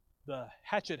 the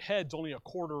hatchet head's only a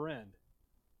quarter in.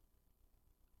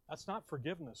 That's not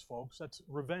forgiveness, folks. That's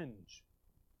revenge.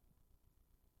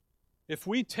 If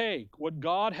we take what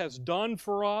God has done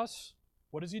for us,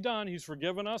 what has He done? He's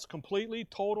forgiven us completely,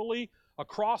 totally,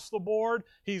 across the board.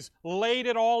 He's laid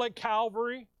it all at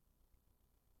Calvary,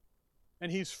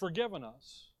 and He's forgiven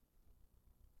us.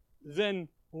 Then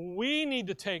we need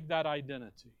to take that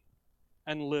identity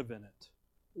and live in it,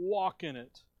 walk in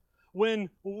it. When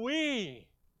we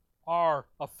are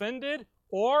offended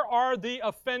or are the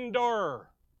offender.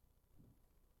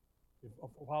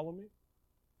 Follow me?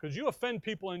 Because you offend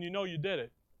people and you know you did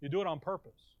it. You do it on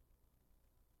purpose.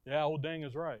 Yeah, old dang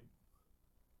is right.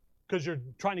 Because you're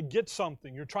trying to get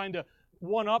something. You're trying to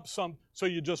one-up something, so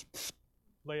you just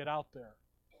lay it out there.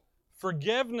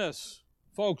 Forgiveness,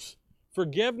 folks,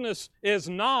 forgiveness is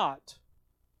not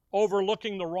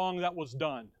overlooking the wrong that was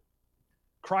done.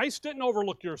 Christ didn't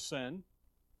overlook your sin.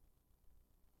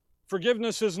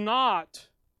 Forgiveness is not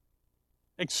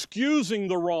excusing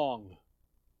the wrong,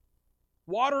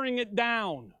 watering it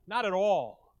down. Not at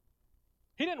all.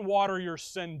 He didn't water your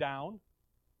sin down.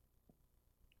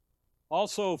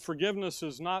 Also, forgiveness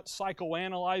is not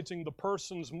psychoanalyzing the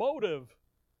person's motive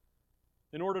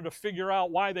in order to figure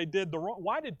out why they did the wrong.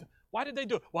 Why did they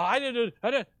do it? Well, I did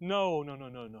it. No.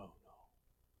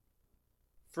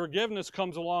 Forgiveness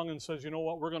comes along and says, you know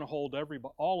what, we're going to hold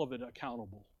all of it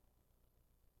accountable.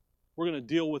 We're going to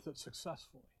deal with it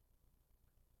successfully.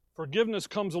 Forgiveness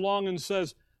comes along and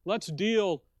says, let's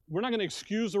deal. We're not going to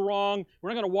excuse the wrong. We're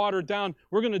not going to water it down.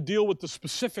 We're going to deal with the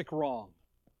specific wrong.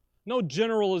 No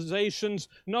generalizations,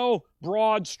 no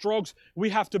broad strokes.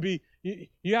 You have to be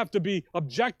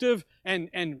objective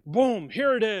and boom,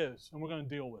 here it is, and we're going to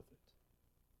deal with it.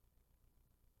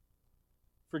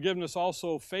 Forgiveness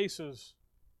also faces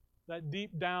that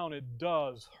deep down it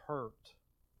does hurt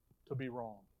to be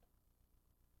wrong.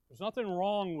 There's nothing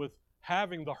wrong with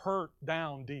having the hurt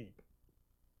down deep.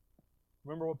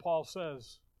 Remember what Paul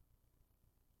says,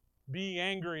 be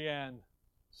angry and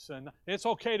sin. It's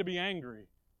okay to be angry.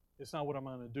 It's not what I'm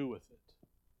going to do with it.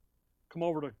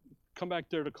 Come back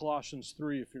there to Colossians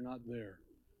 3 if you're not there.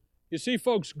 You see,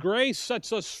 folks, grace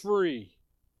sets us free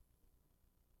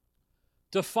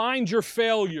to find your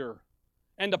failure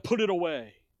and to put it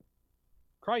away.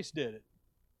 Christ did it.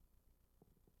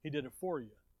 He did it for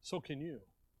you. So can you.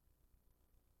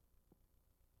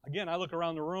 Again, I look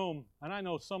around the room, and I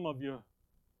know some of you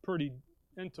pretty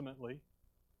intimately,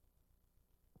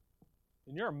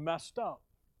 and you're messed up.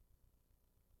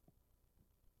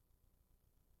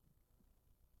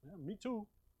 Yeah, me too.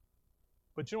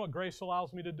 But you know what grace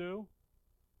allows me to do?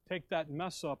 Take that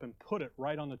mess up and put it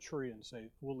right on the tree and say,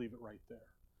 we'll leave it right there.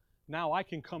 Now I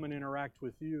can come and interact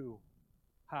with you.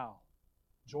 How?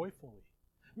 Joyfully.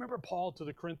 Remember Paul to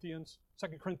the Corinthians, 2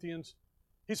 Corinthians?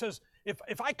 He says,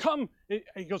 if I come,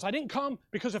 he goes, I didn't come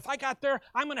because if I got there,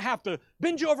 I'm going to have to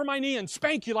bend you over my knee and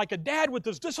spank you like a dad with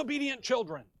his disobedient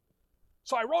children.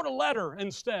 So I wrote a letter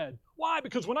instead. Why?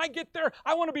 Because when I get there,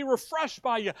 I want to be refreshed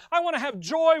by you. I want to have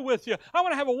joy with you. I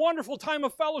want to have a wonderful time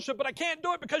of fellowship, but I can't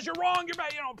do it because you're wrong. You're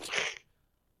bad.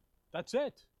 That's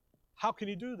it. How can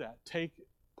he do that? Take it,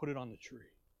 put it on the tree.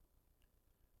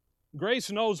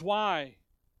 Grace knows why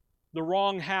the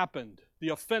wrong happened. The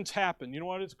offense happened. You know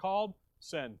what it's called?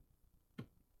 Sin.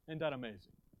 Isn't that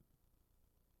amazing?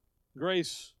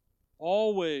 Grace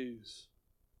always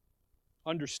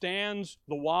understands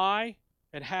the why.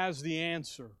 It has the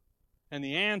answer. And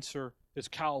the answer is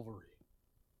Calvary.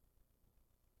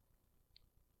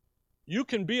 You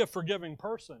can be a forgiving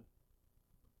person.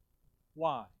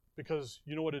 Why? Because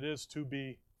you know what it is to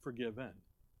be forgiven.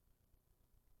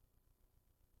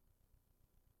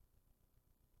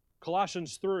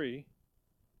 Colossians 3,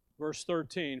 verse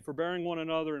 13, forbearing one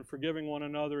another and forgiving one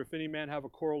another, if any man have a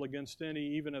quarrel against any,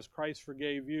 even as Christ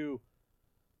forgave you,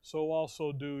 so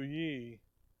also do ye.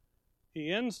 He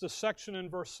ends the section in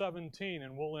verse 17,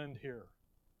 and we'll end here.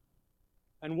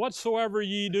 And whatsoever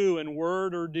ye do in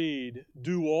word or deed,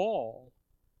 do all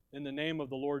in the name of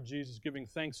the Lord Jesus, giving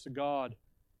thanks to God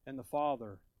and the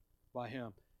Father by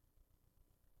Him.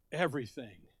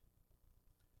 Everything.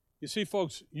 You see,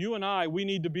 folks, you and I, we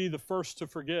need to be the first to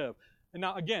forgive. And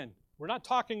now, again, we're not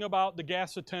talking about the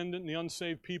gas attendant and the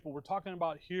unsaved people. We're talking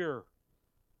about here.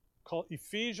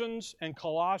 Ephesians and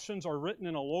Colossians are written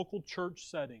in a local church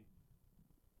setting.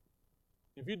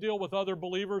 If you deal with other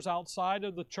believers outside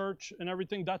of the church and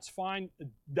everything, that's fine.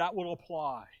 That will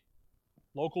apply.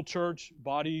 Local church,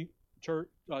 body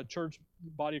of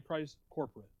Christ,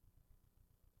 corporate.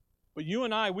 But you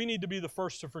and I, we need to be the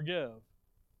first to forgive.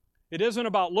 It isn't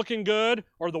about looking good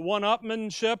or the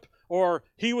one-upmanship or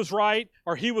he was right,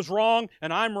 or he was wrong,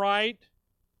 and I'm right.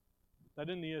 That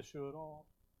isn't the issue at all.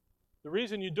 The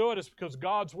reason you do it is because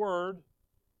God's Word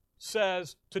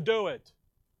says to do it.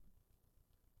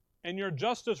 And you're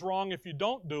just as wrong if you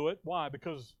don't do it. Why?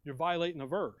 Because you're violating a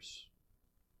verse.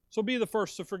 So be the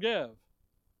first to forgive.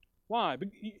 Why?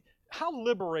 How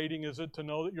liberating is it to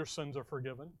know that your sins are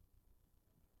forgiven?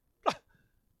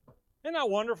 Isn't that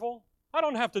wonderful? I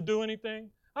don't have to do anything.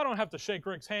 I don't have to shake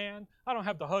Rick's hand. I don't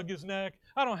have to hug his neck.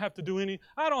 I don't have to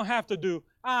do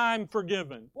I'm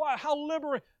forgiven. Why?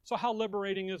 How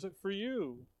liberating is it for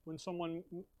you when someone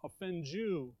offends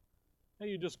you? And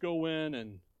you just go in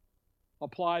and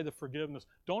apply the forgiveness.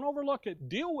 Don't overlook it.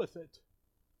 Deal with it.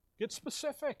 Get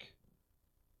specific.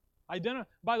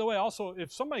 By the way, also,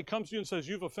 if somebody comes to you and says,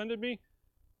 you've offended me,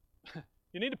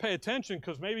 you need to pay attention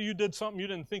because maybe you did something you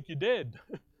didn't think you did.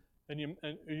 and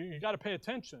you got to pay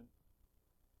attention.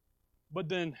 But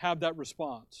then have that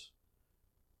response.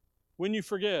 When you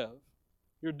forgive,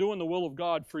 you're doing the will of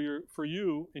God for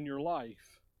you in your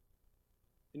life.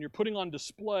 And you're putting on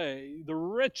display the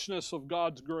richness of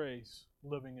God's grace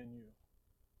living in you.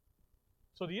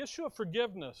 So the issue of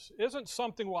forgiveness isn't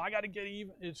something, well, I got to get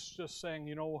even. It's just saying,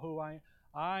 you know who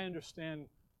I understand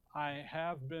I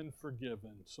have been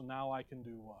forgiven, so now I can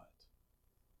do what?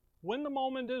 When the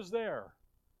moment is there,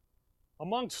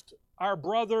 amongst our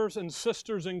brothers and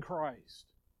sisters in Christ,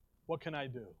 what can I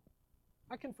do?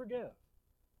 I can forgive.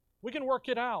 We can work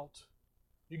it out.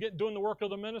 You get doing the work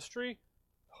of the ministry,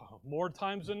 more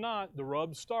times than not, the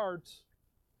rub starts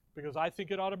because I think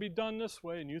it ought to be done this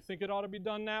way and you think it ought to be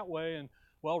done that way, and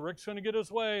well, Rick's going to get his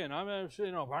way, and I'm going to,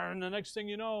 and the next thing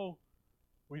you know,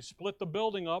 we split the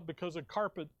building up because of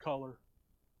carpet color.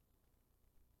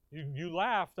 You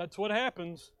laugh, that's what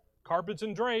happens. Carpets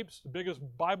and drapes, the biggest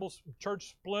Bible church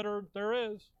splitter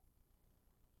there is.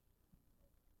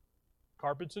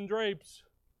 Carpets and drapes.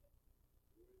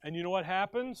 And you know what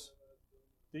happens?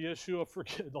 The issue of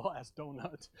the last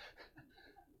donut.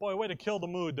 Boy, way to kill the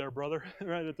mood there, brother,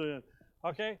 right at the end.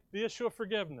 Okay, the issue of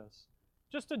forgiveness.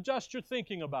 Just adjust your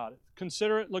thinking about it.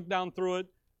 Consider it, look down through it.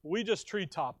 We just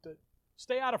tree-topped it.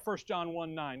 Stay out of 1 John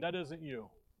 1:9. That isn't you.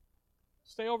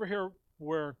 Stay over here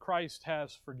where Christ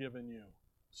has forgiven you.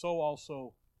 So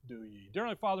also do ye. Dear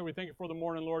Heavenly Father, we thank you for the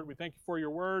morning, Lord. We thank you for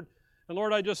your word. And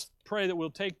Lord, I just pray that we'll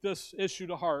take this issue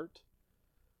to heart.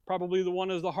 Probably the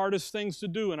one of the hardest things to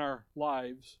do in our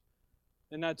lives.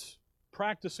 And that's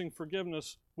practicing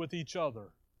forgiveness with each other.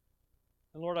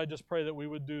 And Lord, I just pray that we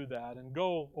would do that and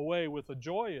go away with a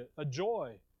joy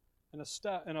and a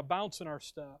step and a bounce in our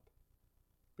step,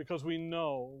 because we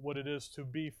know what it is to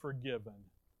be forgiven.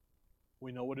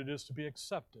 We know what it is to be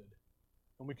accepted.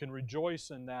 And we can rejoice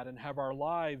in that and have our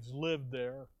lives lived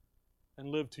there and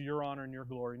live to your honor and your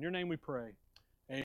glory. In your name we pray.